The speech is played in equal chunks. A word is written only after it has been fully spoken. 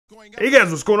Hey guys,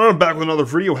 what's going on? I'm back with another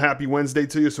video. Happy Wednesday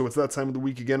to you. So it's that time of the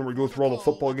week again. We go through all the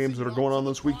football games that are going on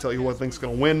this week, tell you who I think's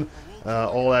going to win,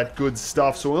 all that good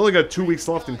stuff. So we only got 2 weeks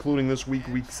left, including this week,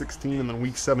 week 16, and then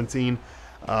week 17.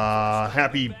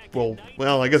 Happy,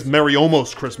 well, I guess Merry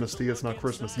almost Christmas to you. It's not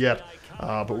Christmas yet,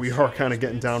 but we are kind of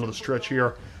getting down to the stretch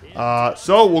here.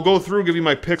 So we'll go through, give you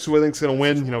my picks, who I think's going to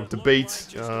win, debate,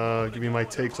 give you my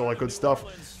takes, all that good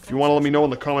stuff. If you want to let me know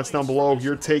in the comments down below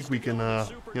your take, we can,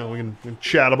 we can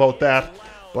chat about that.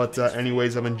 But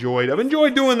anyways, I've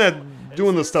enjoyed doing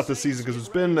this stuff this season because it's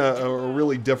been a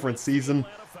really different season.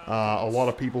 A lot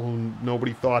of people who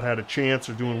nobody thought had a chance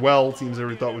are doing well. Teams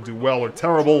everybody thought would do well are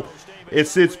terrible.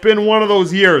 It's been one of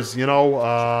those years,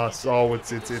 so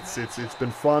it's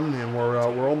been fun, and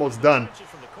we're almost done.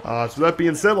 So that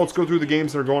being said, let's go through the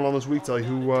games that are going on this week. Tell you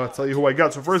who I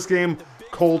got. So first game,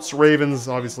 Colts, Ravens.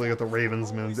 Obviously, I got the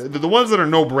Ravens, man. The ones that are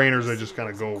no-brainers, I just kind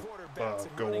of go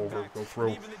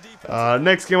through.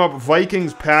 Next game up,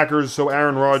 Vikings, Packers. So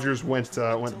Aaron Rodgers went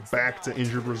back to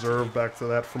injured reserve, back to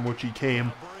that from which he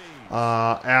came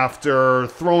after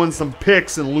throwing some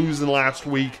picks and losing last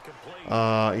week.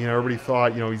 Everybody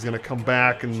thought he's going to come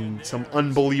back and some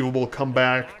unbelievable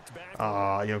comeback.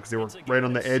 Because they were right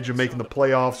on the edge of making the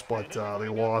playoffs, but they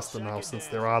lost, and now since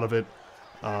they're out of it,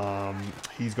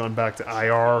 he's gone back to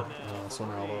IR. So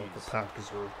now the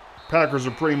Packers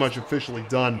are pretty much officially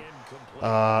done.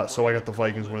 So I got the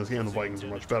Vikings win this game. The Vikings are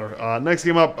much better. Next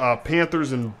game up,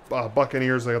 Panthers and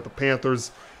Buccaneers. I got the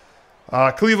Panthers.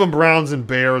 Cleveland Browns and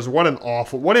Bears. What an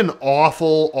awful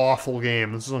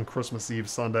game. This is on Christmas Eve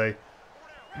Sunday.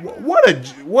 What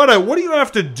do you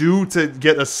have to do to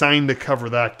get assigned to cover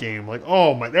that game? Like,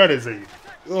 oh my,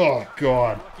 oh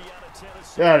god,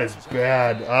 that is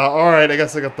bad. All right, I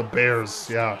guess I got the Bears.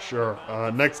 Yeah, sure.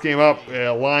 Next game up,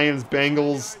 Lions,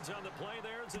 Bengals.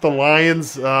 The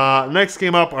Lions. Next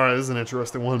game up. All right, this is an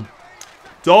interesting one.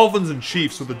 Dolphins and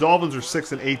Chiefs. So the Dolphins are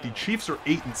 6-8. The Chiefs are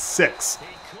 8-6.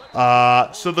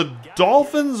 So the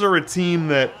Dolphins are a team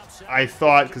that I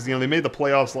thought, because they made the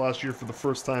playoffs last year for the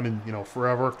first time in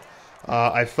forever.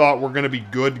 I thought we're going to be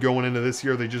good going into this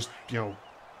year. They just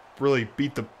really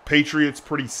beat the Patriots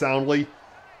pretty soundly.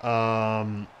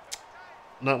 Not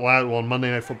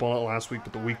Monday Night Football, not last week,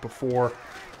 but the week before.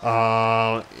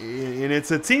 And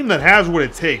it's a team that has what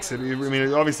it takes. I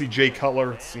mean, obviously Jay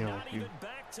Cutler. You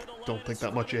don't think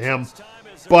that much of him.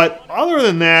 But other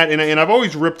than that, and I've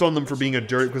always ripped on them for being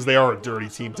because they are a dirty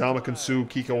team. Ndamukong Suh,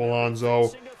 Kiko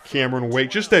Alonso, Cameron Wake,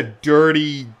 just a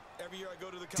dirty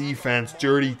defense,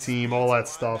 dirty team, all that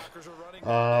stuff.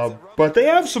 But they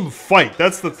have some fight.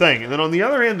 That's the thing. And then on the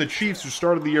other hand, the Chiefs, who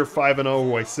started the year 5-0,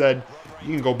 who I said,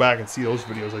 you can go back and see those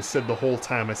videos. I said the whole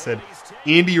time, I said,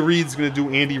 Andy Reid's going to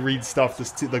do Andy Reid stuff.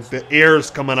 Like the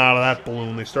air's coming out of that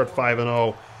balloon. They start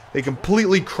 5-0. They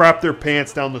completely crap their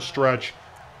pants down the stretch.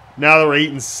 Now they're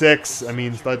 8-6. I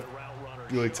mean, that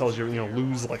really tells you,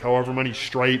 lose like however many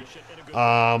straight.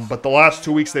 But the last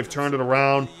 2 weeks they've turned it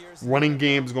around. Running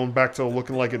game's going back to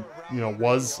looking like it,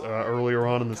 was earlier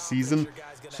on in the season.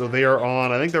 So they are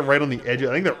on. I think they're right on the edge. I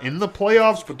think they're in the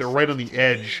playoffs, but they're right on the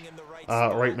edge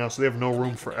right now. So they have no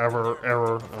room for error,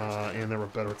 and they're a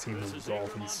better team than the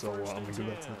Dolphins. So I'm gonna give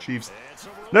that to the Chiefs.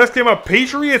 Next game up,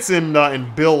 Patriots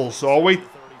and Bills. So I'll wait.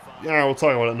 Yeah, we'll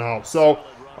talk about it now. So.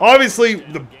 Obviously,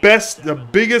 the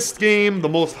biggest game, the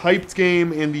most hyped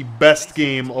game, and the best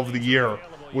game of the year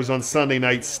was on Sunday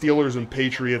night, Steelers and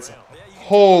Patriots.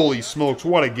 Holy smokes,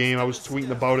 what a game. I was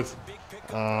tweeting about it.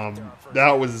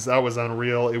 That was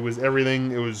unreal. It was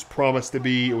everything it was promised to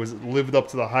be. It was lived up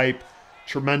to the hype.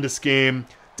 Tremendous game,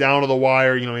 down to the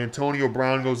wire. Antonio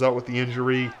Brown goes out with the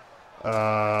injury.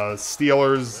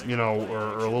 Steelers,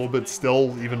 are a little bit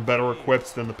still even better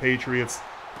equipped than the Patriots.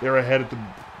 They're ahead at the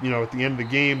end of the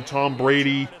game. Tom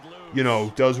Brady,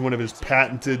 does one of his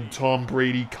patented Tom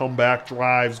Brady comeback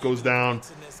drives, goes down,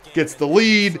 gets the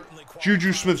lead.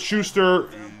 Juju Smith-Schuster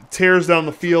tears down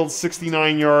the field,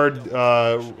 69-yard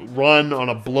run on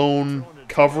a blown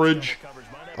coverage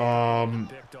on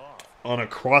a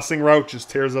crossing route, just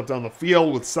tears up down the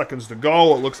field with seconds to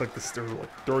go. It looks like there's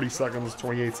like 30 seconds,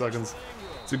 28 seconds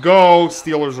to go.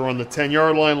 Steelers are on the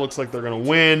 10-yard line. Looks like they're going to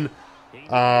win.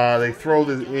 They throw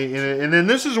and then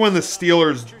this is when the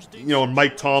Steelers, and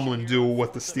Mike Tomlin do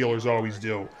what the Steelers always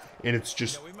do, and it's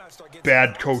just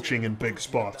bad coaching in big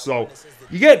spots. So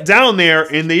you get down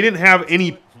there, and they didn't have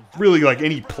any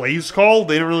plays called.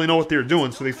 They didn't really know what they were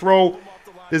doing, so they throw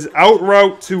this out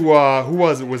route to who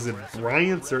was it? Was it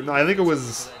Bryant or no? I think it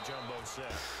was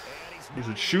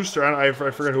it Schuster? I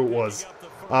forget who it was.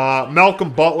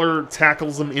 Malcolm Butler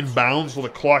tackles him inbounds, so the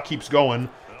clock keeps going.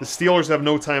 The Steelers have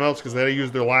no timeouts because they had to use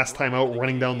their last timeout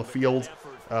running down the field.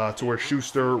 to where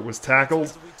Schuster was tackled.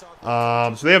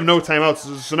 So they have no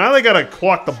timeouts. So now they got to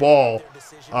clock the ball.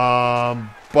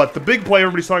 But the big play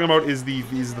everybody's talking about is the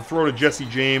throw to Jesse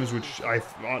James, which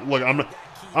that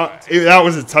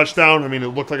was a touchdown. I mean, it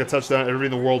looked like a touchdown. Everybody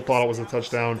in the world thought it was a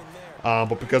touchdown.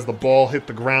 But because the ball hit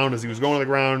the ground as he was going to the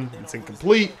ground, it's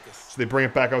incomplete. So they bring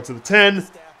it back out to the 10.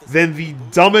 Then the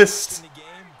dumbest...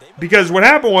 Because what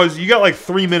happened was you got like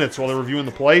 3 minutes while they're reviewing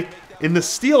the play. And the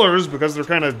Steelers, because they're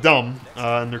kind of dumb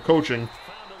and they're coaching,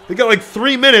 they got like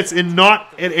 3 minutes, and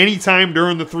not at any time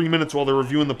during the 3 minutes while they're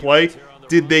reviewing the play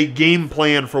did they game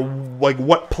plan for like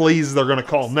what plays they're going to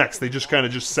call next. They just kind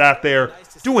of sat there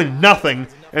doing nothing.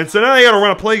 And so now they got to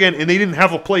run a play again, and they didn't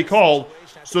have a play called.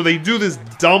 So they do this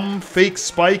dumb fake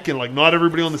spike, and like not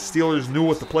everybody on the Steelers knew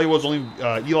what the play was. Only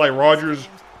Eli Rogers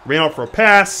ran out for a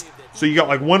pass. So you got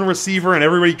like one receiver and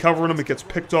everybody covering him. It gets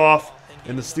picked off,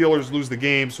 and the Steelers lose the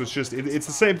game. So it's just it's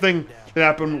the same thing that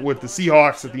happened with the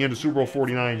Seahawks at the end of Super Bowl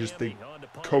 49. Just the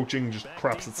coaching just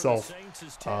craps itself,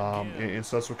 and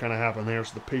so that's what kind of happened there.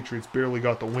 So the Patriots barely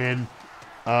got the win.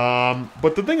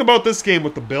 But the thing about this game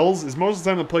with the Bills is most of the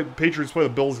time the Patriots play the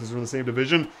Bills because they're in the same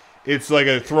division. It's like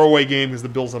a throwaway game because the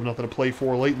Bills have nothing to play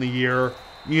for late in the year.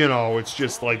 You know, it's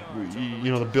just like,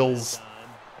 you know, the Bills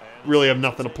really have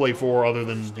nothing to play for other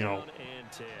than, you know,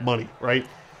 money, right?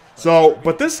 So,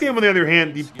 but this game, on the other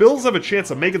hand, the Bills have a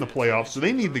chance of making the playoffs, so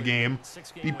they need the game.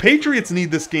 The Patriots need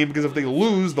this game because if they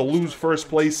lose, they'll lose first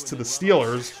place to the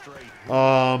Steelers.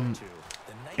 And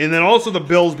then also the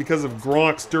Bills, because of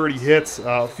Gronk's dirty hits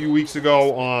a few weeks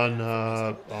ago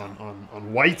on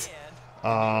White.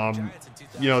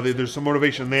 You know, there's some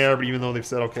motivation there, but even though they've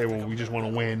said, okay, well, we just want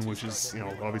to win, which is, you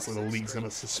know, obviously the league's going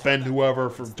to suspend whoever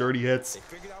for dirty hits.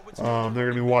 They're going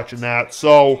to be watching that.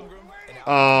 So,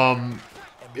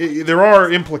 there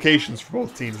are implications for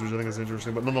both teams, which I think is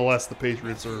interesting. But nonetheless, the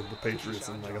Patriots are the Patriots,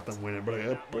 and I got them winning. But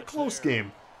a close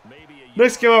game.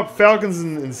 Next game up, Falcons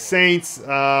and Saints.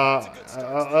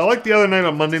 I like the other night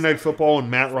on Monday Night Football when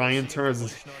Matt Ryan turns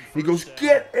and he goes,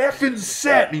 "Get effing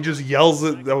set!" And he just yells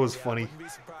it. That was funny.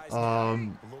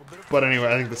 But anyway,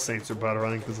 I think the Saints are better. I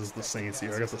think this is the Saints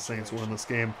here. I guess the Saints win this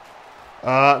game.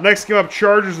 Next game up,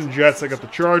 Chargers and Jets. I got the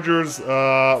Chargers.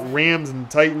 Rams and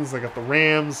Titans. I got the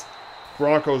Rams.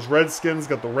 Broncos, Redskins.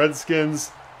 Got the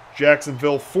Redskins.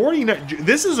 Jacksonville 49.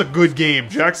 This is a good game.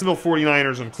 Jacksonville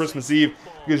 49ers on Christmas Eve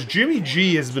because Jimmy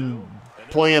G has been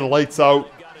playing lights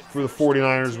out for the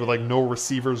 49ers with like no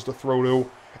receivers to throw to.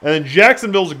 And then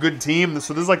Jacksonville's a good team.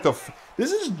 So this is like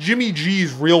this is Jimmy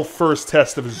G's real first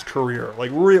test of his career.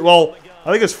 Like, well,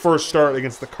 I think his first start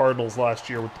against the Cardinals last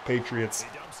year with the Patriots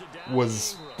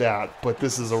was that, but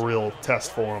this is a real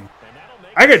test for him.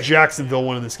 I got Jacksonville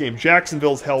winning this game.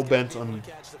 Jacksonville's hell-bent on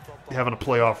having a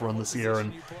playoff run this year,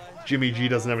 and Jimmy G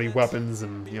doesn't have any weapons,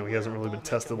 and you know he hasn't really been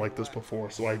tested like this before.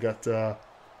 So I got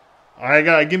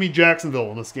give me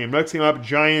Jacksonville in this game. Next game up,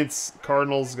 Giants,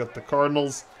 Cardinals. Got the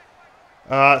Cardinals.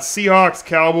 Seahawks,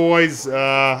 Cowboys.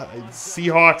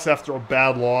 Seahawks after a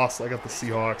bad loss. I got the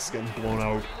Seahawks getting blown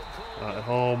out at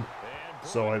home.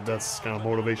 So that's kind of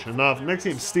motivation enough. Next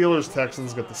game, Steelers,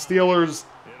 Texans. Got the Steelers.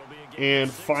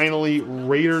 And finally,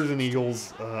 Raiders and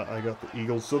Eagles. I got the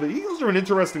Eagles. So the Eagles are an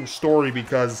interesting story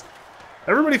because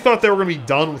everybody thought they were going to be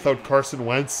done without Carson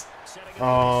Wentz.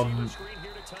 So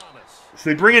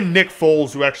they bring in Nick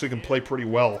Foles, who actually can play pretty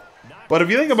well. But if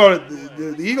you think about it,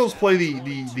 the Eagles play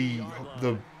the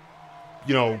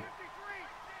you know,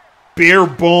 bare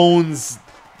bones,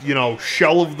 you know,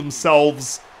 shell of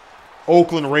themselves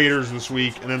Oakland Raiders this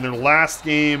week, and then their last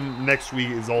game next week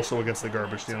is also against the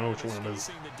garbage team. I don't know which one it is.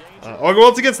 Well,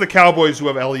 it's against the Cowboys, who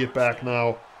have Elliott back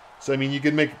now. So, I mean, you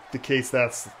could make the case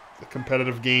that's a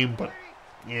competitive game, but,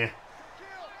 yeah.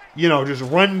 You know, just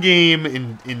run game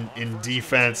in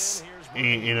defense,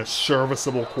 in a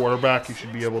serviceable quarterback, you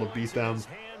should be able to beat them.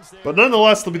 But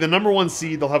nonetheless, they'll be the #1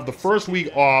 seed. They'll have the first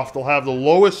week off. They'll have the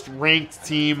lowest ranked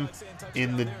team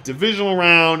in the divisional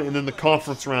round, and then the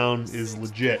conference round is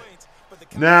legit.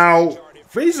 Now,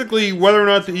 basically, whether or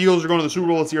not the Eagles are going to the Super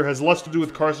Bowl this year has less to do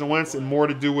with Carson Wentz and more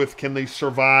to do with can they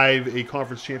survive a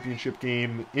conference championship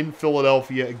game in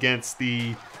Philadelphia against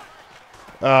the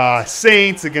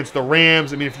Saints, against the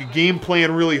Rams. I mean, if you game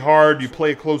plan really hard, you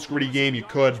play a close, gritty game, you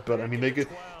could. But, I mean, the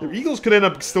Eagles could end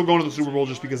up still going to the Super Bowl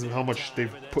just because of how much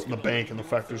they've put in the bank and the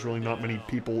fact there's really not many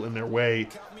people in their way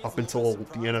up until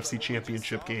the NFC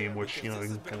Championship game, which, you know, we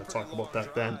can kind of talk about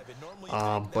that then.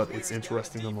 But it's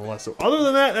interesting nonetheless. So other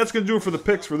than that, that's going to do it for the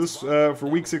picks for this for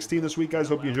Week 16 this week, guys.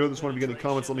 Hope you enjoyed this one. If you get any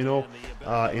comments, let me know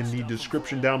in the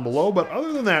description down below. But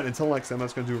other than that, until next time,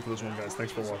 that's going to do it for this one, guys.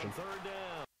 Thanks for watching.